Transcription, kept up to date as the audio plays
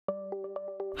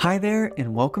Hi there,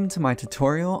 and welcome to my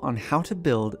tutorial on how to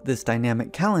build this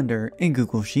dynamic calendar in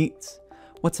Google Sheets.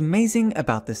 What's amazing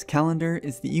about this calendar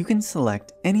is that you can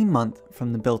select any month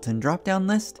from the built-in drop-down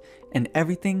list and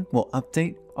everything will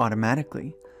update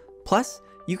automatically. Plus,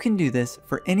 you can do this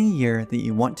for any year that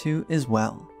you want to as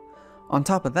well. On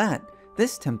top of that,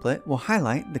 this template will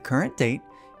highlight the current date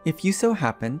if you so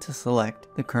happen to select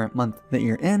the current month that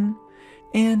you're in,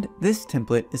 and this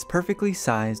template is perfectly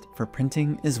sized for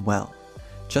printing as well.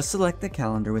 Just select the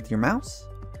calendar with your mouse,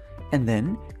 and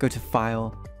then go to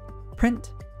File,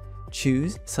 Print,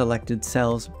 choose selected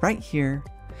cells right here,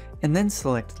 and then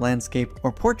select Landscape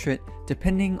or Portrait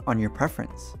depending on your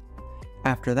preference.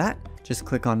 After that, just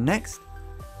click on Next,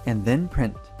 and then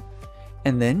Print.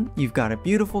 And then you've got a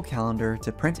beautiful calendar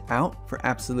to print out for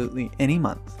absolutely any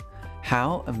month.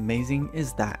 How amazing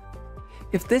is that?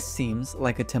 If this seems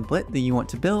like a template that you want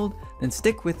to build, then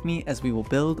stick with me as we will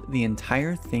build the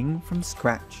entire thing from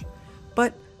scratch.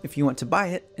 But if you want to buy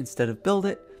it instead of build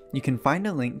it, you can find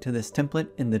a link to this template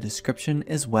in the description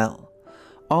as well.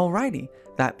 Alrighty,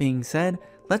 that being said,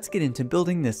 let's get into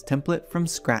building this template from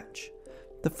scratch.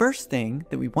 The first thing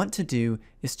that we want to do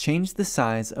is change the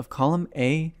size of column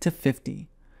A to 50.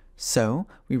 So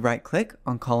we right-click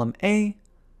on column A,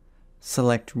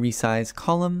 select Resize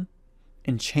Column,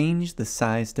 and change the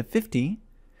size to 50,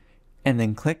 and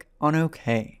then click on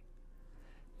OK.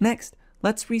 Next,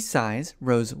 let's resize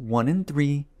rows 1 and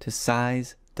 3 to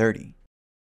size 30.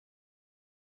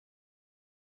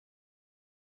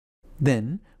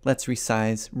 Then, let's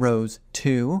resize rows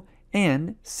 2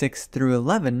 and 6 through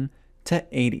 11 to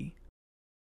 80.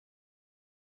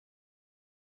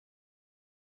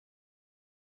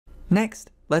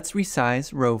 Next, let's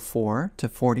resize row 4 to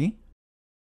 40.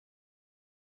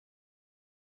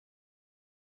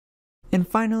 And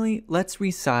finally, let's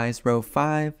resize row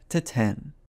 5 to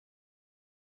 10.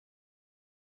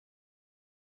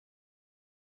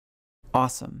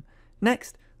 Awesome.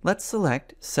 Next, let's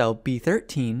select cell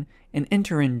B13 and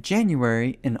enter in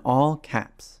January in all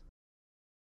caps.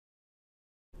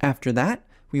 After that,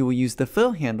 we will use the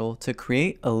fill handle to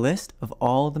create a list of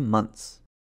all the months.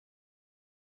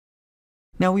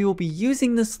 Now we will be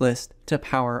using this list to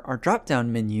power our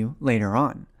drop-down menu later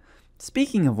on.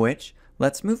 Speaking of which,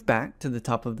 let's move back to the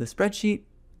top of the spreadsheet,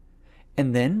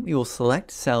 and then we will select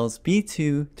cells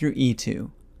B2 through E2.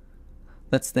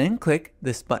 Let's then click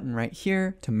this button right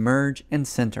here to merge and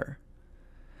center.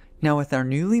 Now with our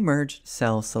newly merged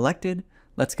cell selected,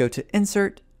 let's go to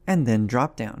Insert and then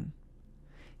Drop Down.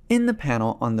 In the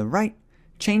panel on the right,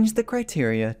 change the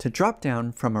criteria to drop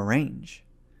down from Arrange.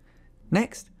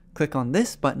 Next, click on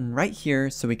this button right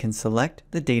here so we can select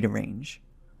the data range.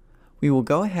 We will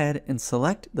go ahead and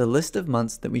select the list of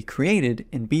months that we created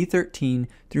in B13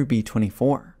 through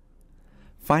B24.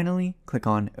 Finally, click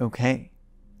on OK.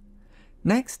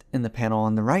 Next, in the panel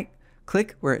on the right,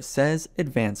 click where it says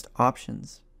Advanced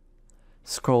Options.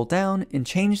 Scroll down and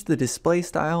change the display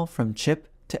style from chip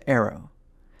to arrow,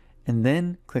 and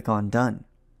then click on Done.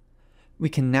 We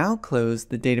can now close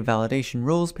the Data Validation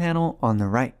Rules panel on the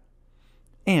right,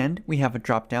 and we have a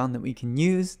drop-down that we can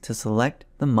use to select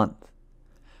the month.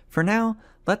 For now,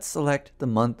 let's select the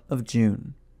month of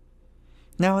June.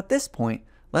 Now at this point,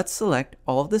 let's select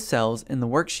all of the cells in the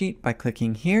worksheet by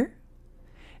clicking here,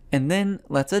 and then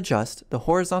let's adjust the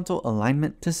horizontal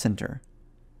alignment to center.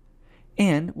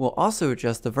 And we'll also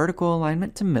adjust the vertical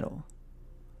alignment to middle.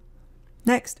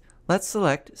 Next, let's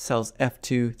select cells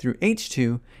F2 through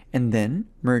H2 and then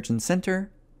merge and center.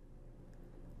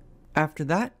 After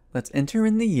that, let's enter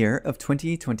in the year of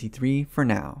 2023 for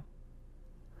now.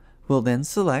 We'll then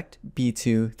select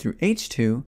B2 through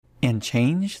H2 and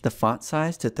change the font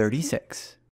size to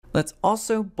 36. Let's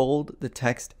also bold the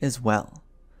text as well.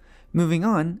 Moving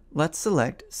on, let's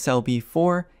select cell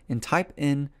B4 and type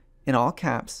in all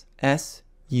caps,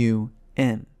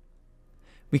 S-U-N.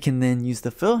 We can then use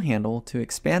the fill handle to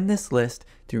expand this list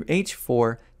through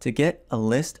H4 to get a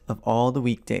list of all the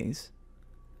weekdays.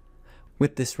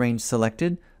 With this range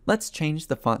selected, let's change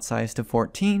the font size to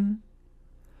 14.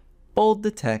 Bold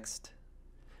the text,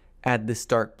 add this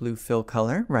dark blue fill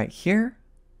color right here,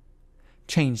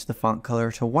 change the font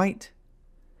color to white,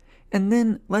 and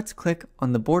then let's click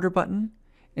on the border button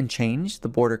and change the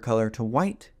border color to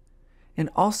white, and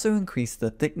also increase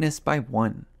the thickness by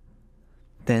 1.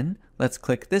 Then let's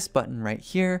click this button right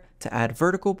here to add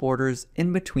vertical borders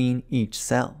in between each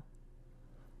cell.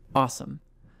 Awesome.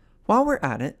 While we're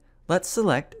at it, let's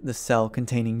select the cell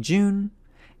containing June,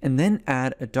 and then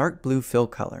add a dark blue fill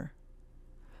color.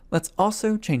 Let's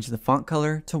also change the font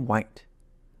color to white.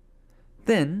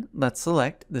 Then let's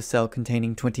select the cell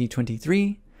containing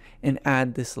 2023 and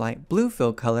add this light blue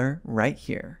fill color right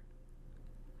here.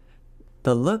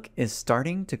 The look is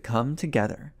starting to come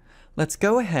together. Let's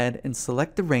go ahead and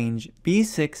select the range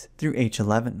B6 through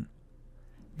H11.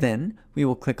 Then we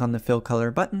will click on the Fill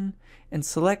Color button and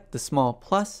select the small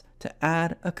plus to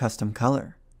add a custom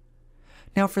color.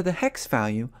 Now for the hex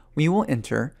value, we will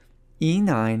enter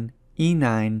E9,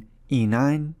 E9,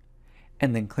 E9,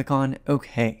 and then click on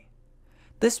OK.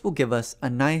 This will give us a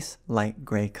nice light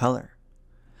gray color.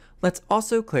 Let's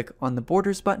also click on the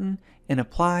Borders button and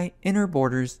apply inner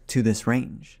borders to this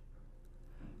range.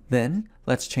 Then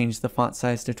let's change the font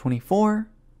size to 24,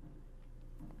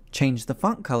 change the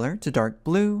font color to dark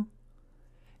blue,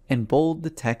 and bold the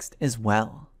text as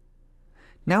well.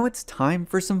 Now it's time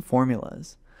for some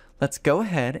formulas. Let's go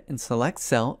ahead and select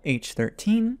cell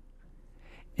H13,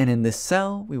 and in this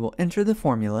cell we will enter the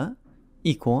formula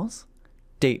equals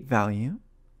date value,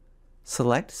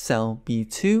 select cell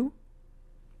B2,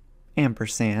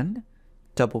 ampersand,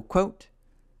 double quote,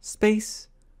 space,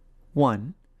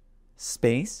 1,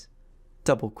 space,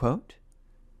 double quote,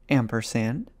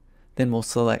 ampersand, then we'll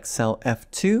select cell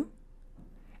F2,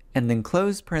 and then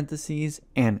close parentheses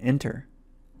and enter.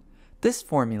 This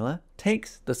formula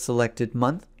takes the selected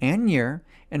month and year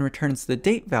and returns the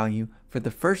date value for the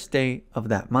first day of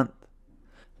that month.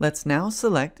 Let's now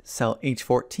select cell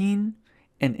H14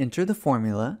 and enter the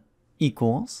formula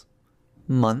equals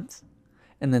month,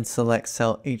 and then select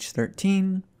cell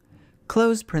H13,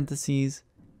 close parentheses,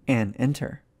 and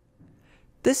enter.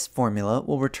 This formula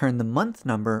will return the month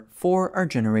number for our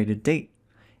generated date,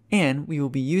 and we will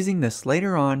be using this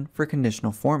later on for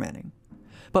conditional formatting.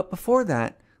 But before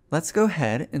that, let's go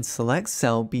ahead and select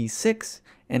cell B6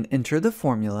 and enter the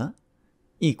formula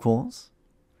equals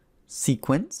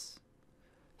sequence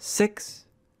 6,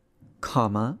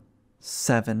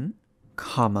 7,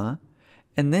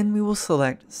 and then we will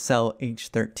select cell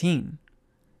H13.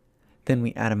 Then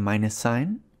we add a minus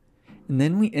sign, and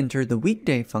then we enter the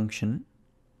weekday function,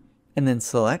 and then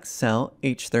select cell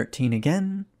H13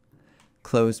 again,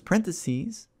 close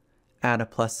parentheses, add a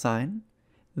plus sign,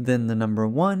 then the number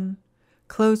 1,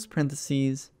 close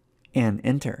parentheses, and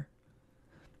enter.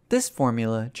 This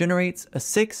formula generates a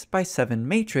 6 by 7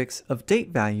 matrix of date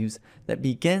values that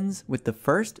begins with the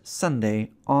first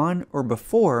Sunday on or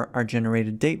before our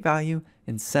generated date value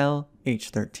in cell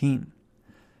H13.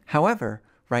 However,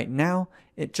 right now,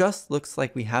 it just looks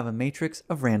like we have a matrix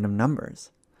of random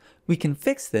numbers. We can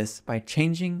fix this by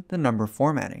changing the number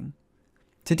formatting.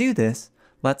 To do this,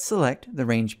 let's select the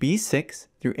range B6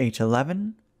 through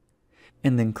H11,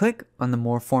 and then click on the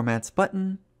More Formats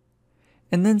button,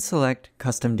 and then select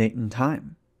Custom Date and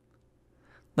Time.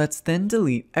 Let's then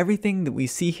delete everything that we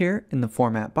see here in the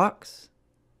Format box.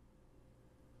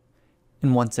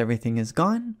 And once everything is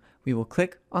gone, we will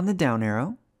click on the down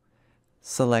arrow,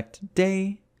 select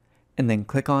Day, and then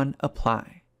click on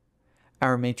Apply.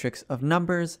 Our matrix of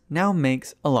numbers now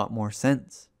makes a lot more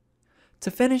sense. To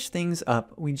finish things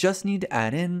up, we just need to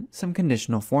add in some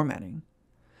conditional formatting.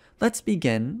 Let's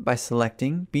begin by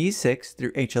selecting B6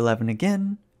 through H11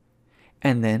 again,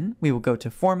 and then we will go to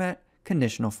Format,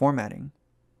 Conditional Formatting.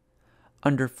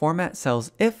 Under Format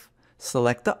Cells If,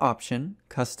 select the option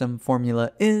Custom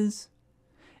Formula Is,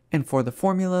 and for the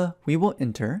formula we will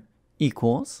enter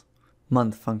equals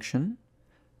month function,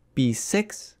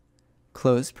 B6,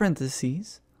 close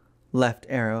parentheses, left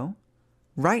arrow,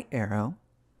 right arrow,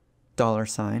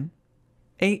 $,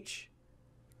 H,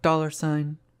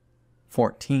 $,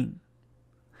 14.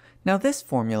 Now this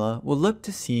formula will look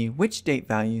to see which date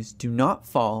values do not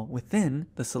fall within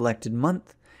the selected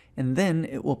month, and then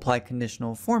it will apply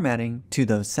conditional formatting to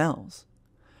those cells.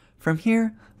 From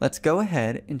here, let's go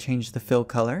ahead and change the fill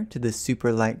color to this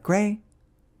super light gray,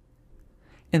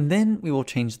 and then we will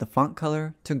change the font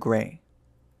color to gray.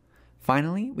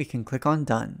 Finally, we can click on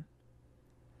Done.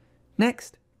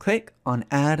 Next, click on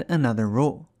Add Another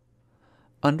Rule.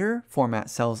 Under Format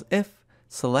Cells If,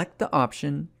 select the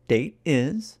option Date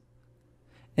Is,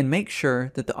 and make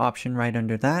sure that the option right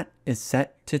under that is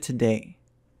set to Today.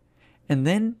 And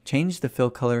then change the fill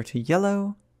color to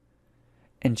yellow,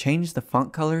 and change the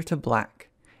font color to black,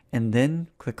 and then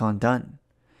click on Done.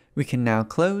 We can now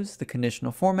close the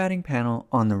conditional formatting panel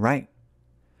on the right.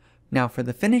 Now for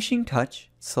the finishing touch,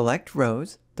 select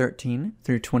rows 13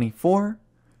 through 24,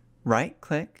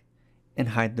 right-click, and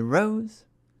hide the rows,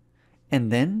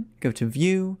 and then go to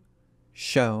View,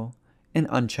 Show, and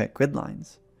uncheck grid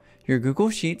lines. Your Google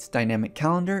Sheets dynamic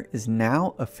calendar is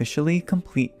now officially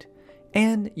complete,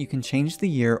 and you can change the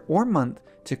year or month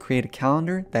to create a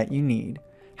calendar that you need.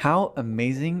 How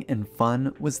amazing and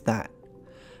fun was that?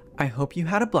 I hope you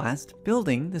had a blast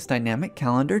building this dynamic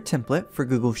calendar template for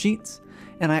Google Sheets.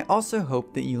 and I also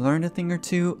hope that you learned a thing or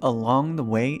two along the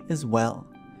way as well.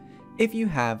 If you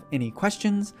have any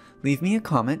questions, leave me a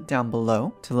comment down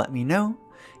below to let me know,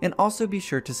 and also be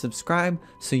sure to subscribe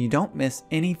so you don't miss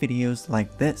any videos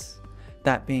like this.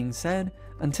 That being said,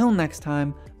 until next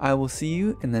time, I will see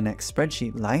you in the next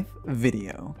Spreadsheet Life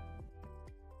video.